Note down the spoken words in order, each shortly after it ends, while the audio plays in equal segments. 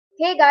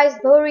Hey guys,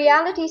 the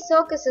reality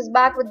circus is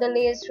back with the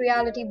latest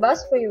reality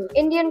buzz for you.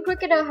 Indian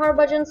cricketer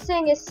Harbhajan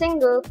Singh is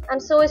single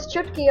and so is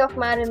Chutki of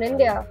Mad in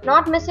India.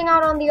 Not missing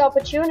out on the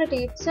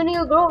opportunity,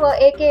 Sunil Grover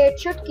aka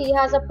Chutki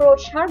has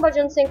approached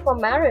Harbhajan Singh for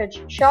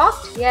marriage.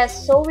 Shocked?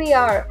 Yes, so we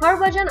are.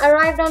 Harbhajan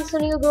arrived on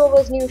Sunil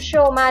Grover's new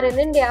show Mad in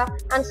India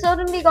and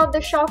certainly got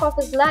the shock of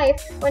his life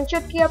when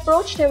Chutki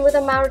approached him with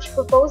a marriage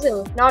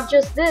proposal. Not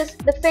just this,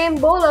 the famed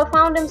bowler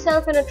found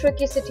himself in a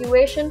tricky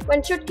situation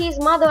when Chutki's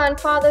mother and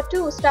father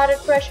too started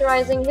pressurizing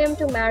him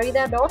to marry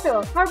their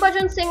daughter.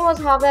 Harbhajan Singh was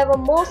however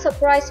more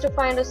surprised to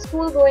find a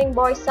school-going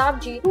boy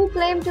Sabji who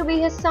claimed to be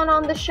his son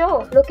on the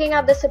show. Looking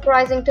at the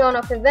surprising turn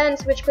of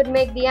events which could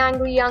make the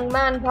angry young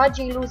man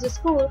Bhaji lose his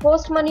cool,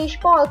 host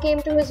Manish Paul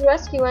came to his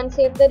rescue and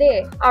saved the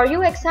day. Are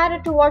you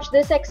excited to watch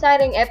this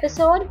exciting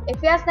episode?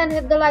 If yes, then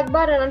hit the like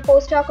button and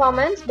post your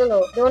comments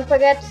below. Don't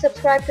forget to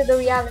subscribe to the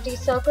Reality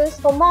Circus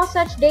for more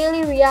such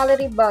daily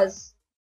reality buzz.